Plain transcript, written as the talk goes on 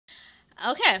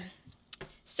Okay.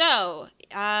 So,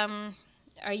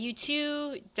 are you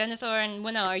two, Denethor and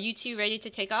Hwinnil, are you two ready to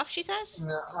take off, she says?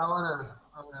 No, I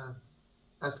wanna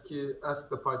ask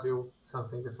the party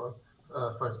something before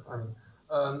first.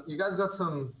 You guys got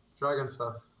some dragon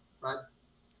stuff, right?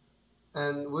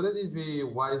 And wouldn't it be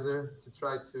wiser to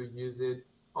try to use it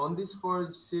on this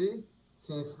forge city,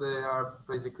 since they are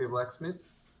basically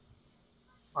blacksmiths?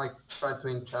 Like, try to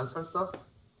enchant some stuff?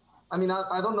 I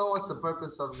don't know what's the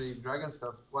purpose of the dragon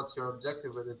stuff. What's your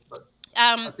objective with it? But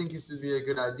I Um, think it would be a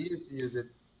good idea to use it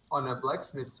on a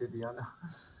blacksmith city. I know.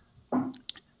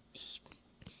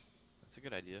 That's a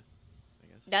good idea, I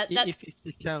guess. that, If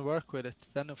we can work with it,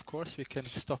 then of course we can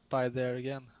stop by there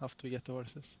again after we get the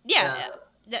horses. yeah,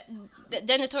 Yeah.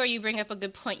 Denethor, you bring up a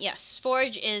good point. Yes,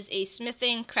 Forge is a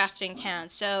smithing, crafting town.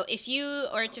 So if you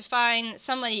are to find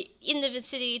somebody in the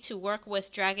vicinity to work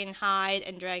with dragon hide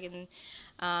and dragon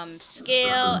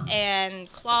scale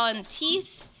and claw and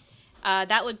teeth,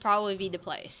 that would probably be the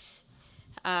place.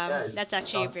 Yeah, it That's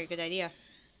actually a very sounds. good idea.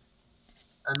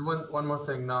 And one more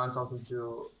thing. Now I'm talking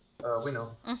to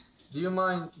Winnow. Mm. Do you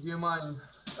mind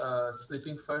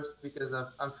sleeping first, because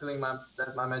I'm feeling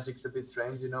that my magic's a bit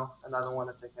drained, and I don't want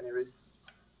to take any risks.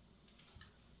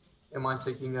 You mind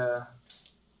taking a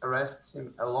rest,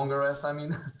 a longer rest? I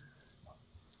mean.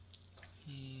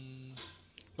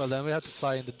 Well, then we have to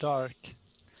fly in the dark.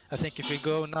 I think if we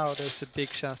go now, there's a big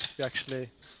chance that we actually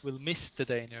will miss the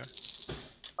danger.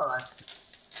 All right.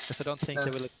 Because I don't think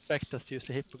they will expect us to use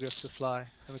the hippogriff to fly,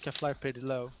 and we can fly pretty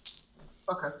low.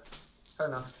 Okay. Fair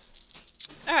enough.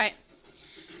 All right.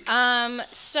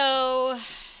 So,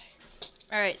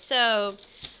 all right. So,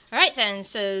 all right then.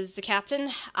 Says the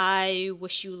captain. I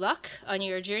wish you luck on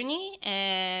your journey,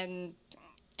 and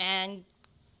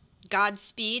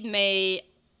Godspeed. May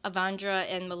Avandra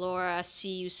and Melora see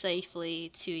you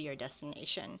safely to your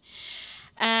destination.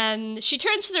 And she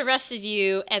turns to the rest of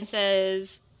you and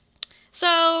says,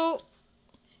 "So,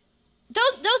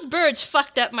 those birds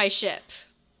fucked up my ship.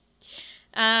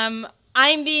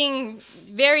 I'm being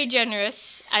very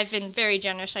generous. I've been very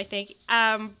generous, I think.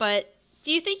 But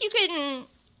do you think you can,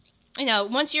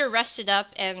 once you're rested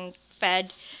up and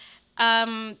fed,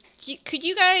 could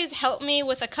you guys help me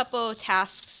with a couple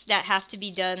tasks that have to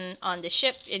be done on the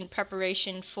ship in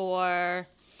preparation for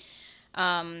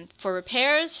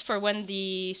repairs for when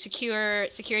the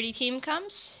security team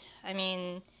comes? I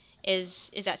mean, is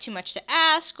that too much to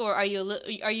ask, or are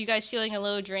you guys feeling a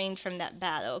little drained from that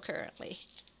battle currently?"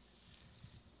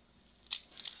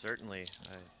 Certainly.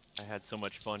 I had so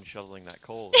much fun shoveling that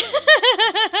coal.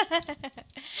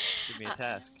 Give me a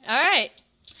task. All right.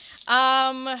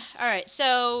 All right.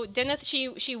 So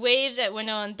she waves at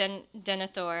Hwinnil and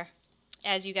Denethor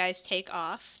as you guys take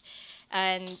off,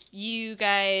 and you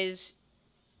guys,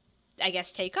 I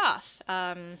guess, take off.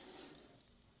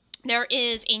 There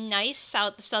is a nice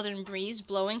southern breeze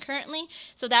blowing currently,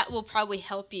 so that will probably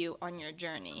help you on your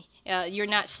journey. You're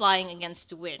not flying against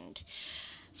the wind.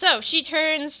 So she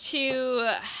turns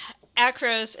to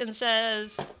Acros and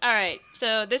says, "All right,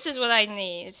 so this is what I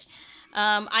need.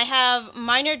 I have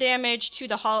minor damage to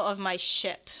the hull of my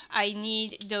ship. I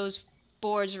need those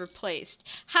boards replaced.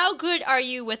 How good are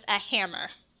you with a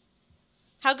hammer?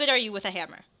 How good are you with a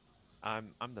hammer?"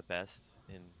 I'm the best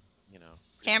in, pretty much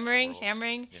the Hammering, world.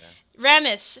 hammering. Yeah.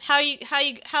 Ramas,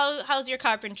 how's your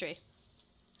carpentry?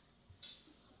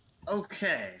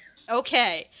 Okay.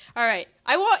 Okay. All right.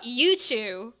 I want you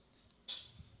to.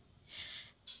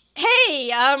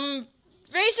 Hey,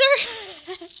 Razor,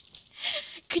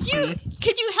 could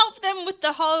you help them with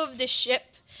the hull of the ship?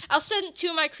 I'll send two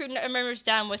of my crew members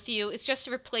down with you. It's just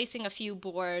replacing a few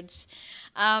boards.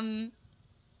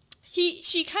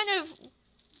 She kind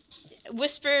of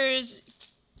whispers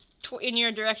in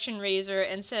your direction, Razor,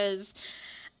 and says,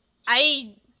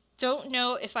 "I don't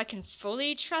know if I can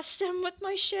fully trust him with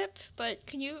my ship, but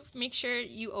can you make sure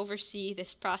you oversee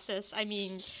this process? I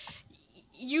mean,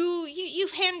 you've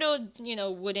handled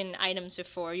wooden items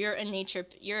before. You're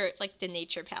like the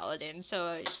nature paladin.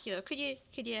 So could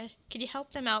you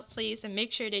help them out, please, and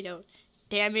make sure they don't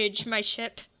damage my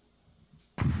ship?"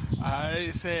 I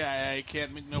say I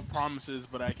can't make no promises,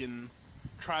 but I can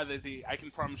try that I can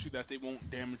promise you that they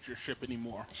won't damage your ship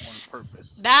anymore on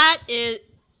purpose. That is.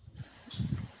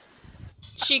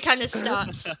 She kind of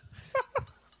stops.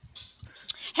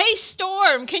 "Hey,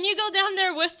 Storm, can you go down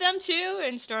there with them too?"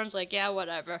 And Storm's like, "Yeah,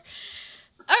 whatever."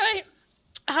 All right.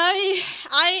 I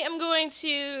am going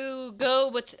to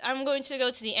go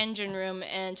to the engine room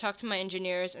and talk to my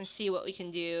engineers and see what we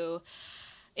can do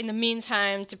in the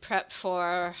meantime to prep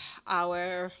for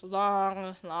our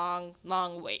long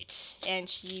wait. And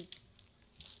she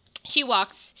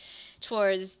walks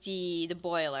towards the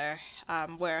boiler,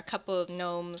 where a couple of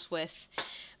gnomes with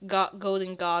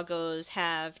golden goggles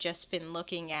have just been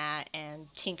looking at and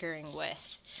tinkering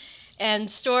with.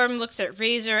 And Storm looks at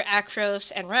Razor,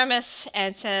 Acros, and Ramas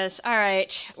and says, "All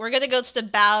right, we're gonna go to the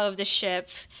bow of the ship.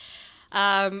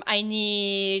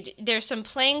 There's some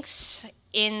planks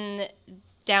in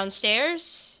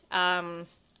downstairs,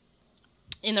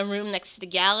 in the room next to the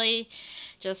galley.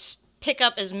 Just pick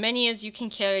up as many as you can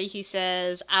carry," he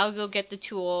says. "I'll go get the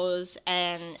tools,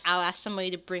 and I'll ask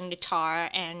somebody to bring the tar,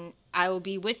 and I will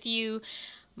be with you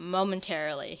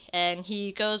momentarily." And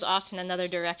he goes off in another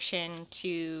direction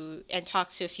and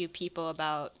talks to a few people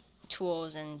about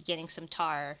tools and getting some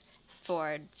tar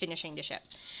for finishing the ship.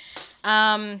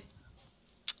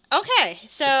 Okay,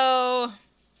 so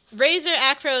Razor,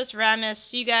 Acros,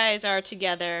 Ramas, you guys are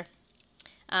together.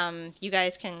 You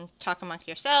guys can talk amongst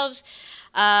yourselves.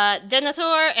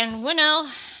 Denethor and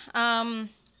Hwinnil,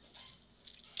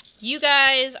 you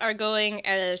guys are going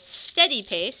at a steady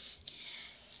pace,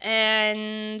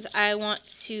 and I want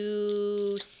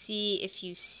to see if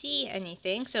you see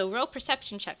anything. So roll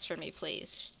perception checks for me,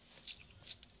 please.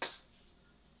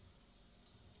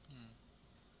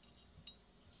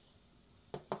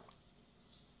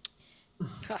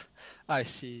 I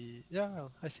see. Yeah,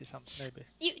 I see something maybe.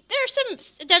 There's some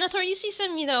Denethor. You see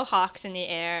some, hawks in the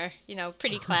air.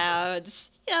 Pretty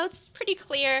clouds. It's pretty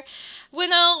clear.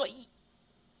 Hwinnil,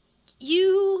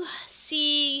 you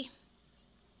see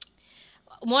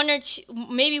one or two,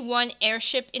 maybe one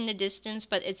airship in the distance,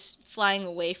 but it's flying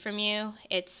away from you.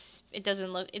 It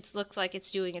looks like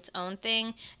it's doing its own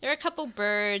thing. There are a couple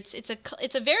birds.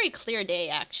 It's a very clear day,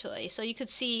 actually, so you could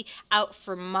see out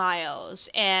for miles,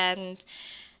 and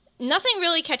nothing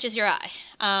really catches your eye.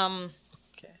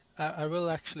 Okay, I will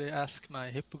actually ask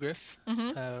my hippogriff.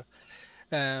 Mhm.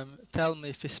 Tell me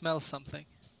if he smells something.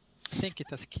 I think it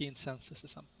has keen senses or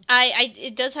something.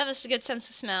 It does have a good sense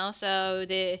of smell. So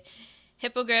the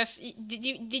hippogriff.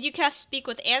 Did you cast speak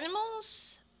with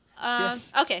animals? Yes.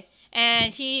 Okay.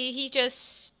 And he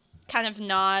just kind of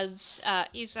nods.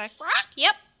 He's like, "Rah,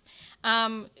 yep."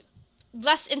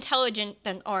 Less intelligent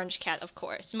than Orange Cat, of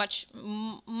course.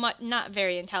 Not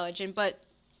very intelligent, but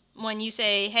when you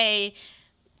say, "Hey,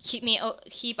 keep a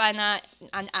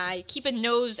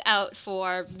nose out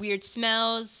for weird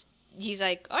smells," he's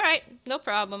like, "All right, no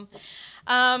problem."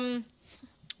 All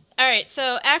right,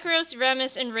 so Akros,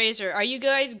 Remus, and Razor, are you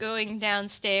guys going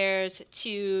downstairs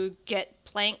to get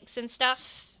planks and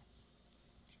stuff?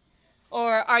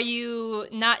 Or are you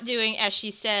not doing as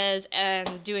she says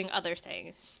and doing other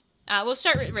things? We'll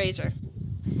start with Razor.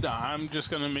 Nah, I'm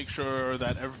just gonna make sure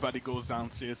that everybody goes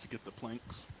downstairs to get the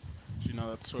planks.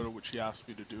 That's sort of what she asked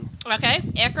me to do. Okay,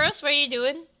 Akros, what are you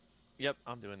doing? Yep,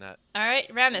 I'm doing that. All right,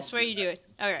 Ramus, what are you doing?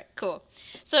 All right, cool.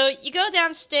 So you go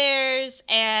downstairs,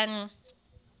 and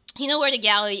you know where the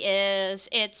galley is.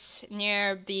 It's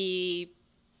near the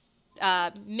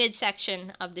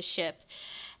midsection of the ship,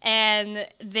 and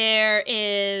there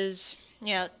is,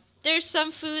 there's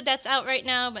some food that's out right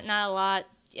now, but not a lot.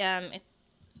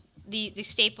 The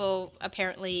staple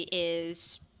apparently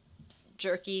is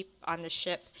jerky on the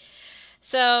ship.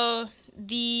 So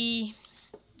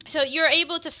you're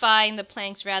able to find the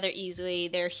planks rather easily.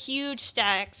 They're huge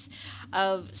stacks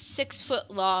of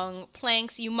 6-foot-long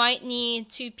planks. You might need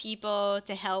 2 people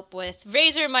to help with.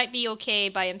 Razor might be okay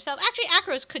by himself. Actually,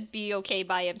 Akros could be okay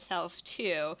by himself,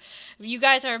 too. You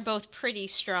guys are both pretty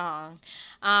strong.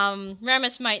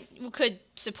 Ramus could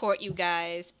support you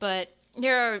guys, but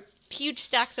there are huge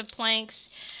stacks of planks,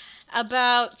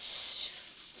 about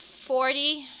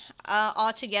 40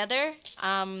 altogether.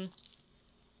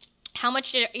 How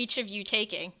much are each of you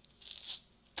taking?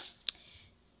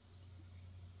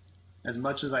 As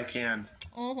much as I can.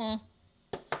 All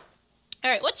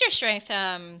right, what's your strength,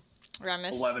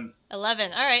 Ramus? 11.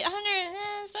 11. All right,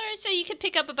 100. Sorry, so you could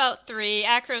pick up about 3.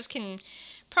 Acros can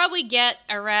probably get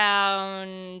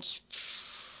around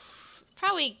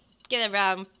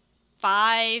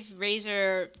 5.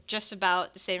 Razor just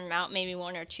about the same amount, maybe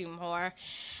 1 or 2 more.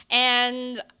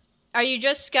 And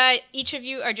each of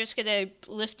you are just gonna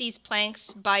lift these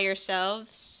planks by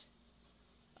yourselves?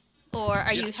 Or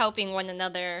are you helping one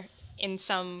another in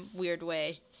some weird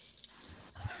way?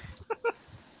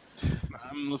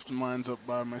 I'm lifting mines up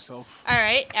by myself.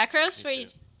 Alright, Akros, Me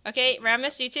too. okay,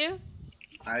 Ramus, you too?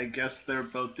 I guess they're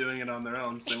both doing it on their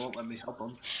own, so they won't let me help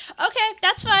them. Okay,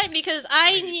 that's fine, because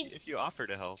If you offer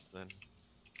to help, then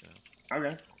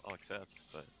Okay. I'll accept.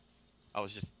 But I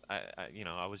was just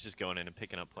I was just going in and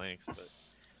picking up planks, but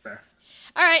Fair.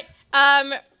 All right.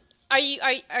 Are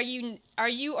you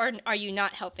or are you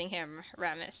not helping him,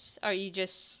 Ramus? Are you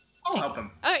just I'll help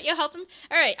him. All right, you'll help him.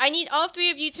 All right, I need all three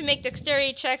of you to make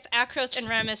dexterity checks. Arcos and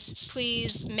Ramas,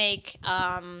 please make.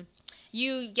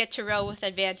 You get to roll with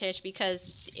advantage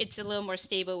because it's a little more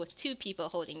stable with two people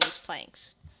holding these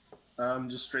planks.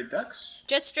 Just straight dex.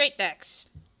 Just straight dex.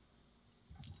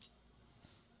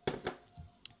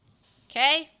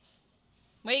 Okay.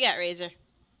 What you got, Razor?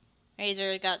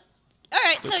 Razor got. All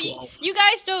right, so you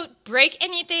guys don't break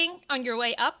anything on your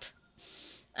way up.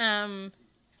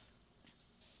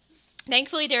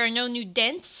 Thankfully, there are no new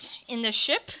dents in the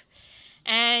ship,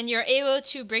 and you're able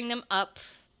to bring them up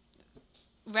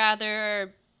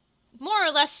rather more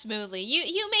or less smoothly.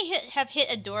 You may have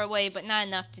hit a doorway, but not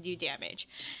enough to do damage.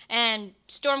 And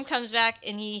Storm comes back,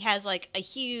 and he has like a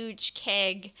huge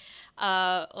keg,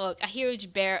 a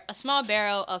small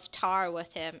barrel of tar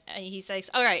with him. And he says,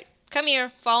 "All right, come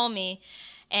here, follow me."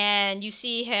 And you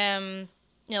see him,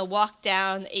 walk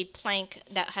down a plank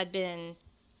that had been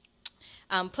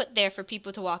put there for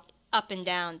people to walk up and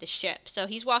down the ship. So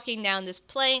he's walking down this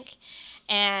plank,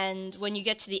 and when you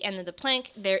get to the end of the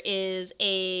plank, there is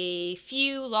a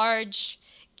few large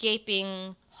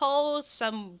gaping holes,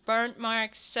 some burnt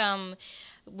marks, some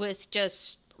with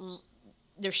just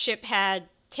their ship had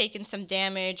taken some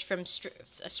damage from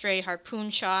a stray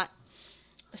harpoon shot.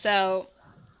 So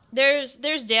there's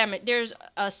damage. There's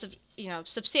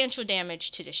substantial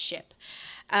damage to the ship.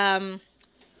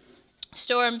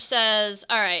 Storm says,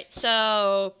 "All right,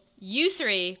 so you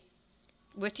three,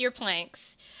 with your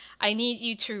planks, I need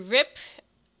you to rip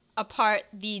apart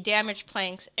the damaged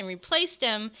planks and replace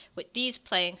them with these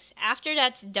planks. After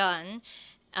that's done,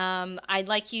 I'd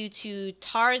like you to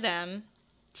tar them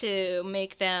to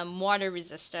make them water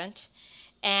resistant.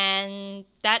 And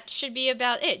that should be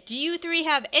about it. Do you three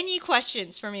have any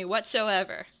questions for me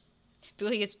whatsoever?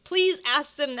 Please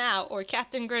ask them now, or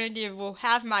Captain Grenadier will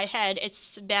have my head.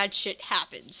 It's bad shit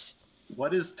happens."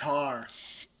 What is tar?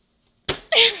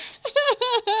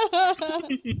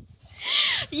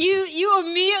 You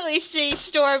immediately see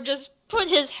Storm just put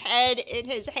his head in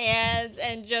his hands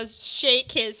and just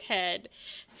shake his head.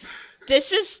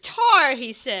 "This is tar,"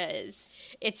 he says.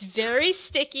 "It's very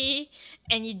sticky,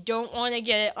 and you don't want to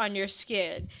get it on your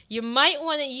skin. You might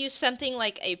want to use something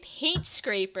like a paint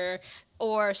scraper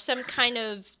or some kind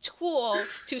of tool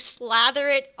to slather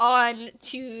it on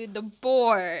to the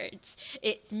boards.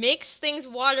 It makes things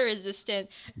water resistant.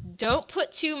 Don't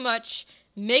put too much.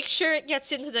 Make sure it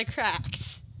gets into the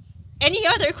cracks." Any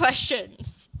other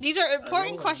questions? These are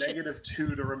important questions.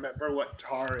 -2 to remember what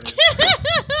tar is.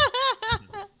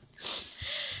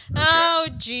 Oh,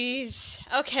 jeez.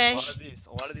 Okay. A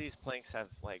lot of these planks have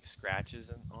like scratches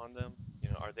on them.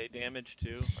 Are they damaged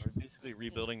too? Are we basically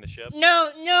rebuilding the ship?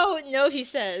 No, he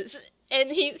says. And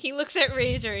he looks at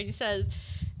Razor and he says,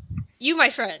 "You, my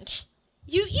friend,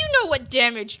 you know what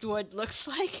damaged wood looks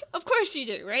like. Of course you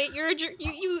do, right?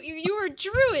 You were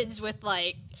druids with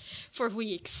for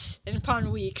weeks and upon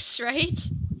weeks, right?"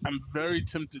 I'm very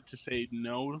tempted to say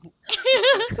no.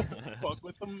 Fuck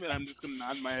with them, and I'm just gonna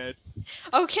nod my head.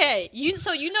 Okay,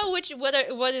 so you know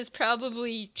what is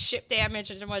probably ship damage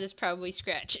and what is probably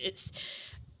scratches.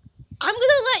 I'm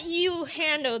gonna let you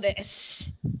handle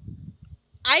this.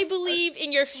 I believe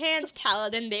in your hands,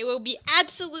 Paladin. They will be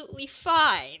absolutely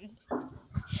fine.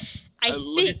 I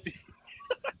think.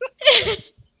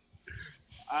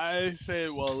 I say,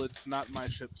 well, it's not my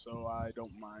ship, so I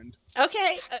don't mind.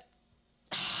 Okay.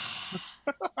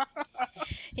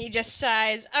 He just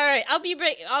sighs. "All right, I'll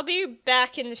be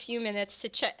back in a few minutes to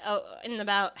check. In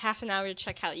about half an hour to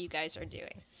check how you guys are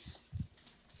doing."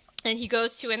 And he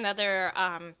goes to another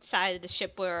side of the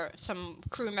ship where some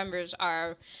crew members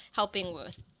are helping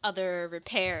with other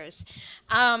repairs.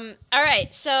 All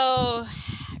right, so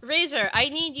Razor, I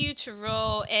need you to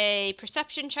roll a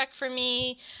perception check for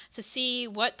me to see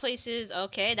what places.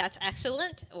 Okay, that's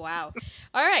excellent. Wow.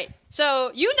 All right,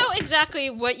 so you know exactly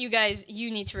what you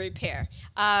need to repair.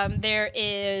 There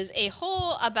is a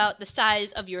hole about the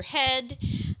size of your head.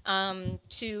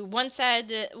 To one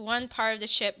part of the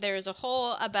ship, there is a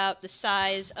hole about the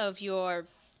size of your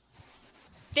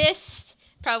fist,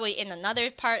 probably in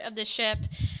another part of the ship,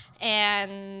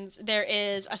 and there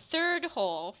is a third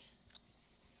hole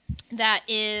that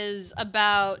is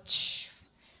about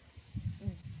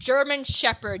German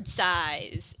Shepherd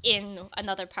size in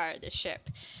another part of the ship.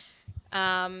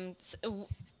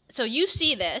 So you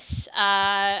see this.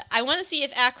 I want to see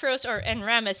if Arcos and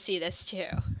Ramas see this too.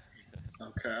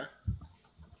 Okay.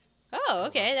 Oh,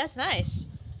 okay, that's nice.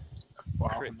 Wow,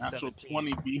 Crit natural 17.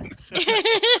 20 beans.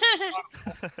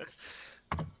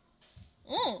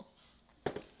 All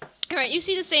right, you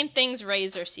see the same things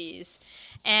Razor sees,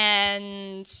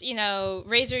 And,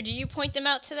 Razor, do you point them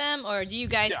out to them, or do you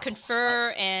guys Yeah.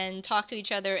 confer and talk to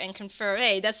each other and confer,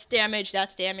 hey, that's damage,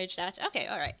 that's... Okay,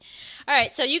 alright.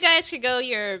 Alright, so you guys could go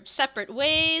your separate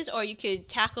ways, or you could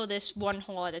tackle this one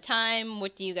hole at a time.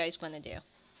 What do you guys want to do?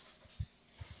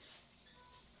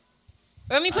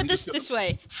 Let me put this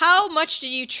way. How much do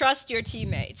you trust your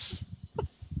teammates?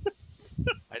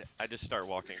 I just start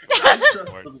walking. I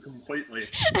trust them completely.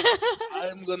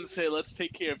 I'm gonna say let's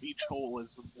take care of each hole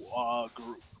as a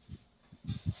group.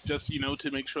 Just,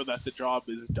 to make sure that the job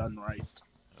is done right.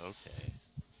 Okay.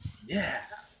 Yeah.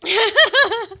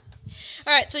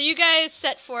 Alright, so you guys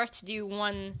set forth to do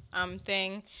one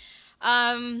thing.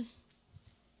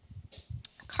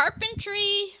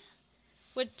 Carpentry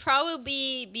would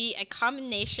probably be a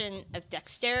combination of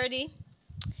dexterity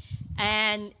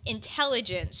and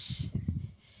intelligence.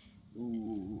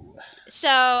 Ooh. So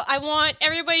I want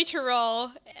everybody to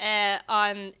roll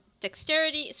on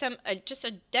dexterity, just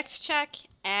a dex check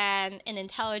and an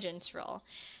intelligence roll.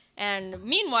 And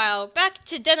meanwhile, back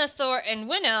to Denethor and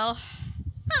Hwinnil.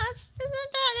 Oh, it's not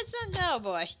bad. It's not. Oh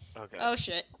boy. Okay. Oh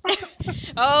shit.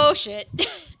 Oh shit.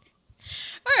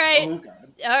 All right. Oh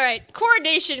god. All right.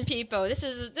 Coordination, people. This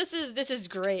is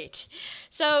great.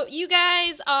 So you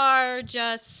guys are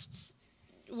just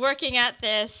working at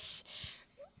this.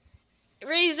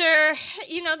 Razor, there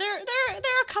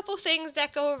are a couple things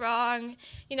that go wrong.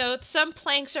 Some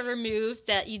planks are removed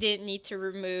that you didn't need to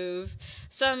remove.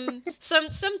 Some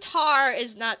tar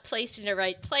is not placed in the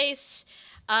right place.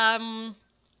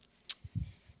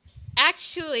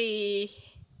 Actually,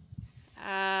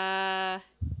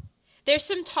 there's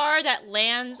some tar that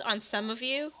lands on some of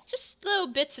you, just little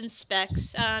bits and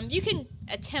specks. You can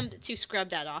attempt to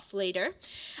scrub that off later.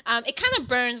 It kind of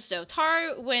burns though.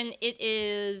 Tar, when it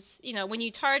is, when you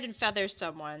tarred and feather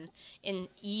someone in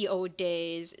EO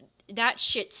days, that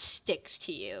shit sticks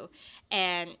to you,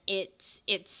 and it's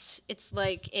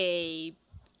like a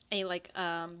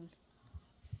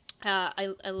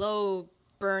low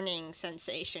burning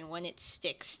sensation when it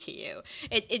sticks to you.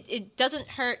 It doesn't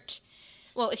hurt.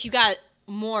 Well, if you got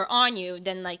more on you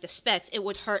than like the specks, it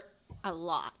would hurt a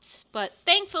lot. But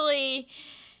thankfully,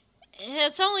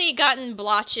 it's only gotten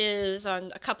blotches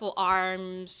on a couple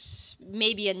arms,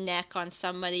 maybe a neck on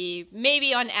somebody,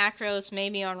 maybe on Arcos,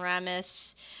 maybe on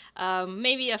Ramas,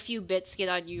 maybe a few bits get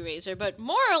on you, Razor. But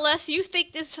more or less, you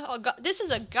think this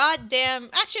is a goddamn...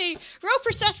 Actually, roll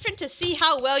perception to see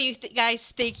how well you guys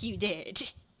think you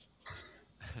did.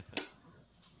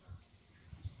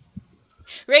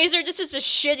 Razor, this is the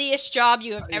shittiest job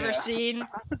you have ever seen.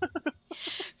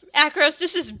 Arcos,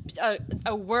 this is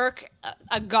a work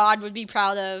a god would be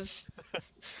proud of.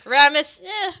 Ramas,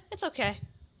 it's okay.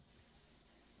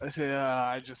 I say,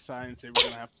 I just sigh and say we're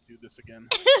gonna have to do this again.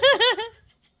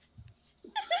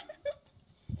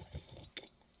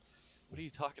 What are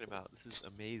you talking about? This is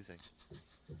amazing.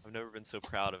 I've never been so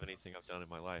proud of anything I've done in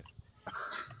my life.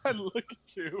 I look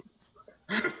at you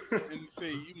and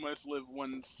say, you must live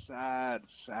one sad,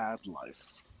 sad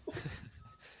life.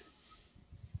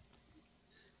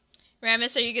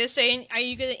 Ramas, are you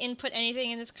gonna input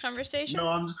anything in this conversation? No,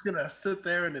 I'm just gonna sit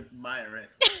there and admire it.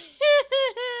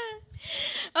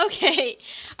 Okay.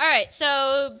 Alright,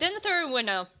 so Denethor and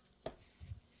Hwinnil.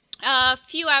 A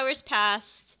few hours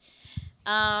passed.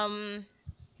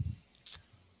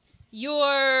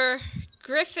 Your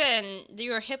griffin,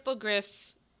 your hippogriff,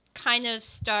 kind of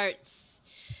starts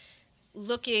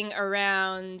looking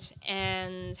around.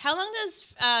 And how long does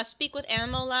Speak with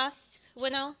Animal last,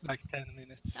 Hwinnil? Like 10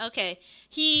 minutes. Okay.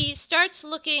 He starts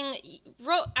looking...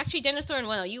 Actually, Denethor and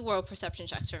Hwinnil, you roll perception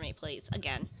checks for me, please.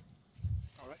 Again.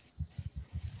 Alright.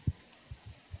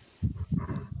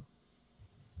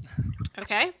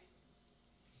 Okay.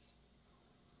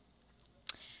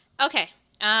 Okay.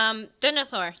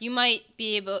 Denethor, you might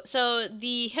be able... So,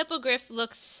 the hippogriff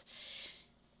looks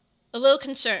a little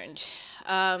concerned.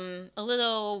 A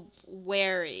little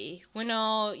wary.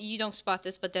 Hwinnil, you don't spot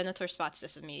this, but Denethor spots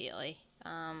this immediately.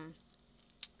 Are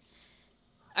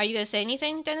you going to say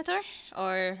anything, Denethor?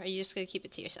 Or are you just going to keep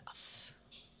it to yourself?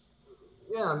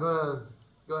 Yeah, I'm gonna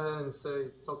go ahead and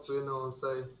talk to Hwinnil and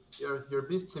say, your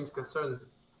beast seems concerned.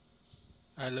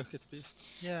 I look at the beast.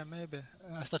 Yeah, maybe.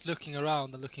 I start looking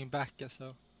around and looking back,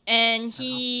 so. And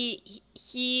the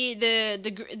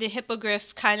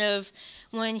hippogriff kind of,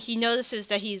 when he notices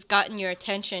that he's gotten your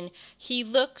attention, he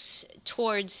looks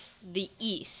towards the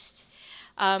east.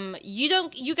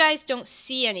 You guys don't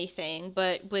see anything,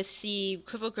 but with the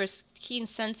hippogriff's keen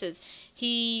senses,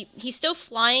 he's still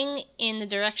flying in the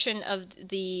direction of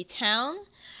the town,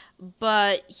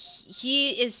 but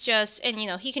he is just, and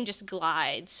he can just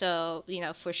glide, so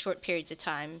for short periods of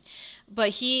time. But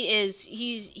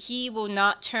he will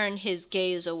not turn his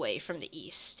gaze away from the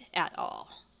east at all.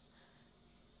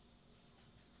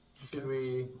 Should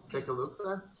we take a look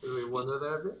there? Should we wander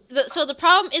there a bit? So the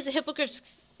problem is the hippogriff's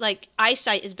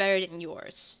eyesight is better than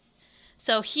yours.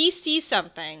 So he sees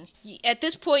something. At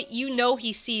this point,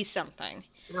 he sees something.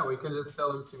 Yeah, we can just tell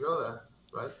him to go there,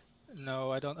 right?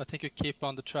 No, I don't. I think we keep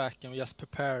on the track and we just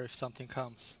prepare if something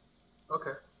comes.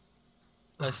 Okay.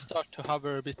 I start to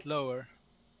hover a bit lower.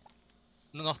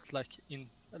 Not just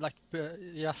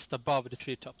above the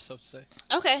treetops, so to say.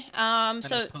 Okay. And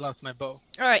So I pull out my bow.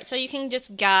 all right. So you can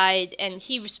just guide, and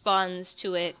he responds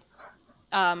to it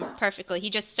perfectly. He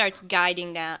just starts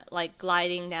gliding down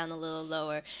a little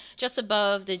lower, just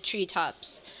above the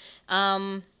treetops.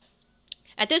 At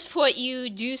this point, you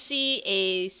do see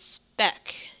a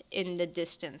speck in the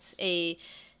distance. A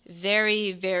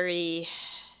very, very...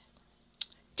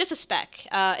 just a speck.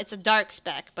 It's a dark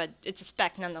speck, but it's a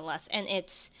speck nonetheless. And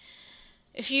it's...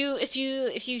 If you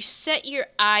set your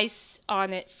eyes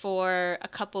on it for a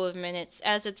couple of minutes,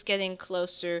 as it's getting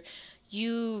closer,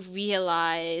 you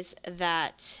realize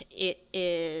that it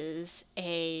is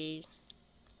a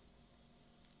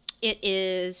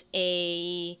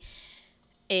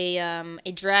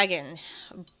dragon.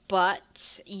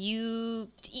 But do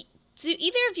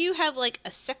either of you have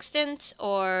a sextant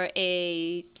or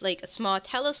a small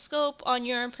telescope on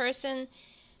your person?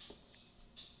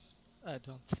 I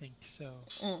don't think so.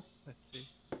 Let's see.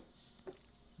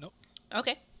 Nope.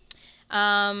 Okay.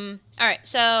 All right.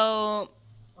 So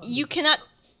you cannot.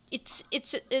 It's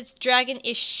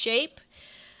dragon-ish shape.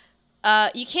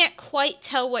 You can't quite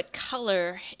tell what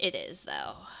color it is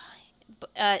though.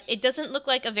 It doesn't look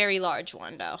like a very large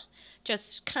one though.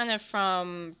 Just kind of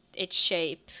from its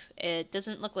shape, it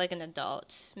doesn't look like an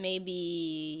adult.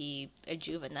 Maybe a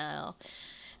juvenile.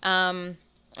 And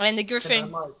the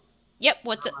griffin. Yep.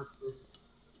 What's it?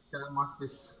 Can I mark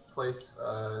this place?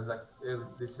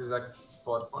 This is a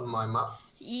spot on my map?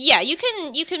 Yeah, you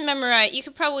can memorize. You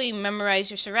could probably memorize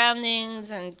your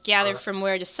surroundings and gather from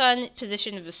where the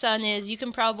position of the sun is. You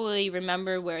can probably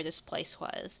remember where this place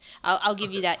was. I'll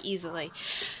give you that easily.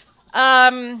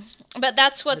 But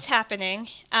that's what's happening.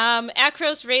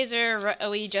 Acros, Razor,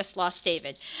 we just lost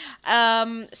David.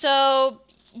 So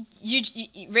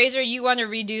Razor, you want to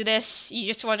redo this? You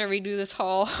just want to redo this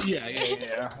haul?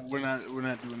 Yeah. We're not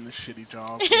doing this shitty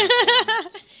job.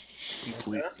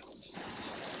 Complete.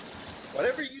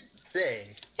 Whatever you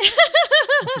say.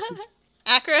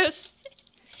 Acros?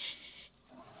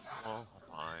 Oh,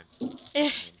 fine.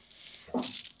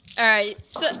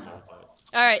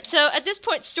 Alright, so at this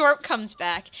point Storm comes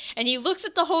back, and he looks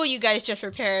at the hole you guys just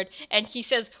repaired, and he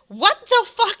says, "What the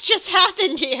fuck just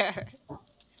happened here?"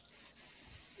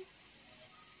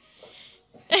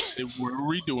 Say we're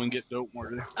redoing it, don't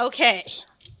worry. Okay.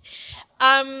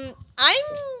 I'm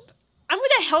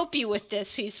gonna help you with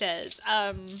this, he says.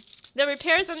 The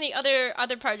repairs on the other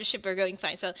part of the ship are going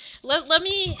fine, so let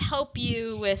me help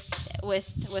you with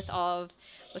all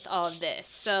of this.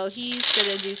 So he's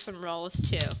gonna do some rolls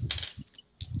too.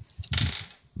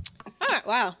 Alright,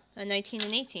 wow. A 19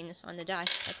 and 18 on the die.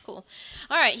 That's cool.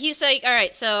 Alright, he's like,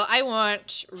 alright, so I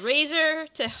want Razor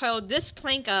to hold this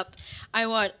plank up. I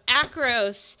want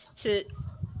Acros to...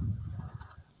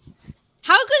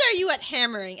 How good are you at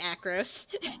hammering, Acros?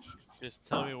 Just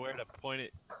tell me where to point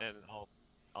it, and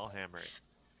I'll hammer it.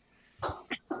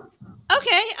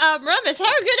 Okay, Ramas,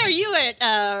 how good are you at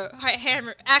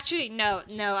hammer? Actually, no,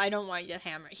 I don't want you to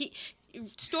hammer.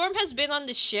 Storm has been on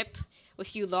the ship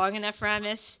with you long enough,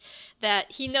 Ramas, that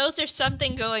he knows there's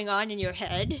something going on in your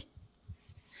head.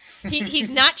 He's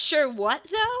not sure what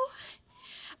though.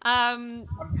 I'm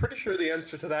pretty sure the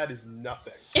answer to that is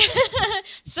nothing.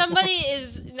 Somebody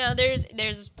is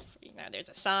there's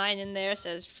a sign in there that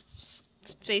says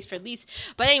space for lease.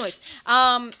 But anyways,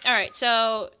 all right.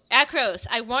 So Acros,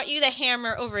 I want you to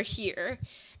hammer over here.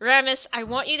 Ramas, I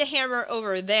want you to hammer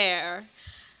over there.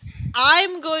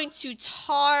 I'm going to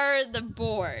tar the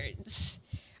boards.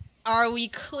 Are we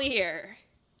clear?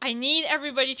 I need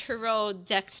everybody to roll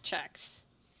dex checks.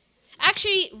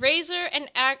 Actually, Razor,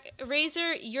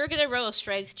 you're gonna roll a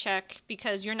strength check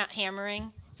because you're not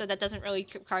hammering, so that doesn't really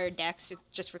require dex, it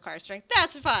just requires strength.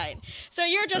 That's fine. So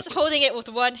you're just holding it with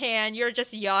one hand, you're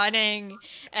just yawning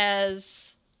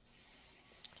as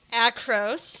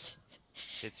Acros.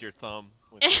 It's your thumb.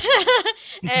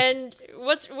 And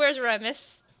where's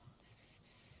Ramas?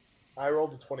 I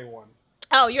rolled a 21.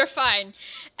 Oh, you're fine.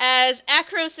 As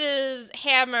Acros's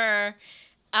hammer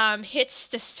hits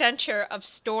the center of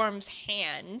Storm's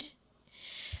hand,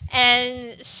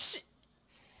 And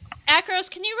Acros,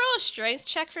 can you roll a strength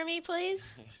check for me,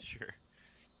 please? Sure.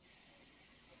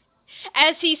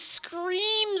 As he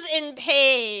screams in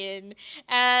pain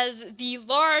as the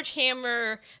large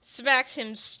hammer smacks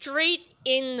him straight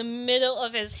in the middle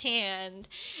of his hand,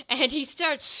 and he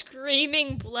starts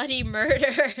screaming bloody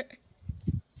murder.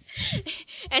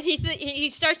 And he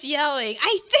starts yelling,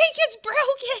 "I think it's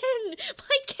broken!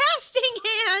 My casting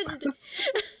hand!"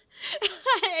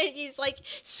 And he's like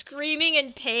screaming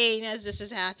in pain as this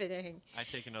is happening. I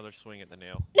take another swing at the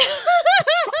nail.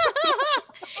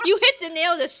 You hit the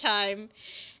nail this time.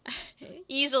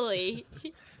 Easily.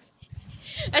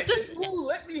 At this... Ooh,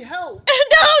 let me help.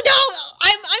 No!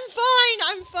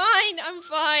 I'm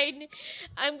fine.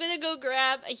 I'm gonna go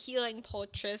grab a healing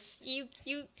poultice.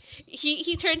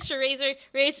 He turns to Razor.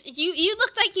 Razor, you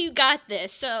look like you got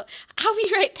this, so I'll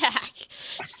be right back.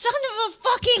 Son of a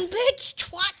fucking bitch,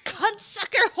 twat, cunt,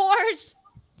 sucker, horse.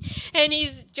 And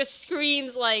he's just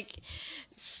screams like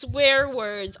swear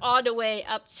words all the way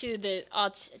up to the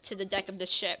deck of the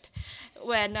ship.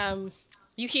 When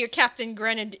you hear Captain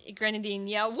Grenadine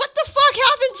yell, "What the fuck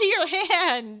happened to your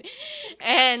hand?"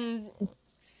 And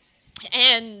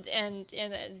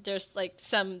there's like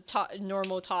some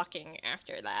normal talking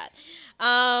after that.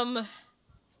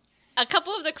 A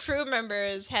couple of the crew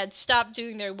members had stopped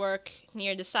doing their work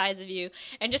near the sides of you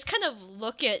and just kind of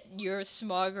look at your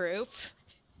small group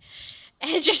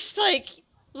and just like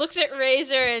looks at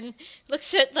Razor and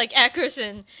looks at like Acros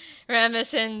and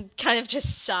Ramas and kind of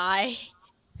just sigh.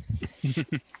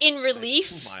 In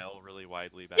relief. I smile really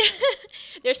widely back. Then.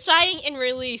 They're sighing in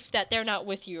relief that they're not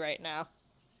with you right now.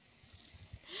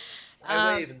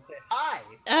 I wave and say hi.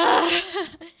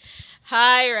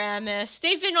 Hi, Ramas.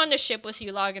 They've been on the ship with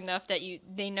you long enough that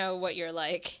they know what you're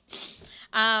like.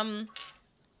 Alright,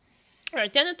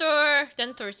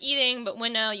 Denethor's eating, but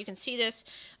Hwinnil, you can see this.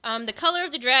 The color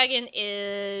of the dragon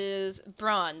is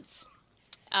bronze.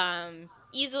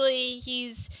 Easily,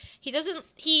 he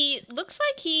looks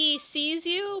like he sees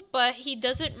you, but he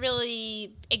doesn't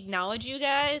really acknowledge you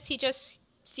guys. He just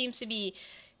seems to be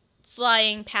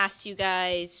flying past you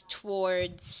guys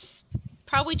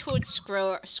probably towards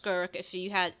Skirk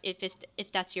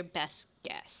if that's your best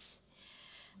guess.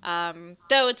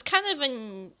 Though it's kind of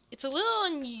it's a little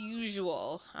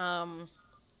unusual.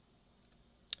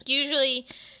 Usually,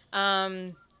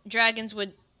 dragons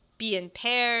would be in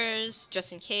pairs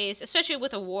just in case, especially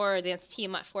with a war against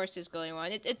Tiamat forces going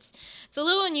on. It's a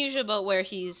little unusual about where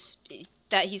he's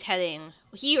heading.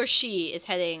 He or she is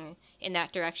heading in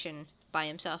that direction by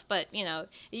himself. But do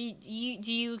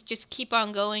you just keep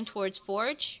on going towards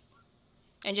Forge,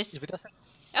 and just If it doesn't,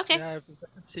 okay? Yeah, if it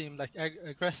doesn't seem like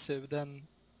aggressive, then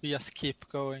we just keep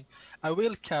going. I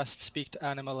will cast Speak to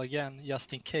Animal again,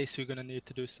 just in case we're gonna need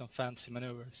to do some fancy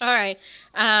maneuvers. All right.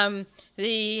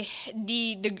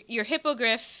 Your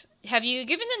hippogriff. Have you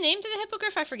given a name to the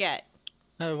hippogriff? I forget.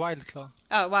 Wildclaw.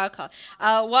 Oh, Wildclaw.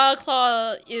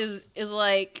 Wildclaw is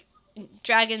like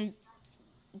dragon.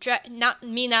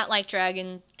 Not like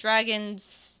dragon.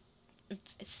 Dragon's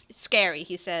scary.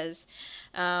 He says.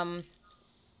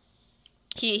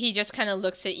 He just kind of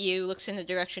looks at you, looks in the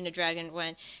direction the dragon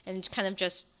went, and kind of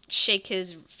just shake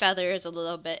his feathers a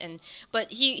little bit, but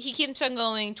he keeps on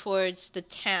going towards the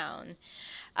town.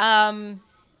 I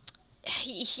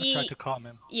try to calm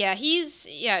him.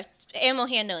 Yeah, animal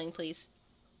handling, please.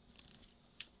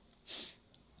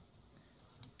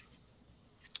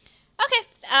 Okay,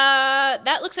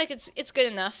 that looks like it's good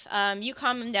enough. You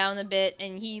calm him down a bit,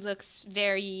 and he looks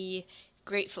very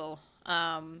grateful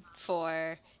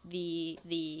for the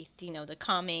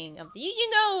calming of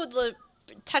the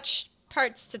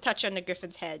parts to touch on the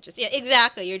griffin's head. Just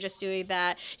exactly. You're just doing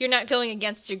that. You're not going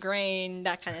against your grain,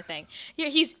 that kind of thing.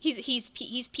 He's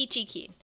peachy keen.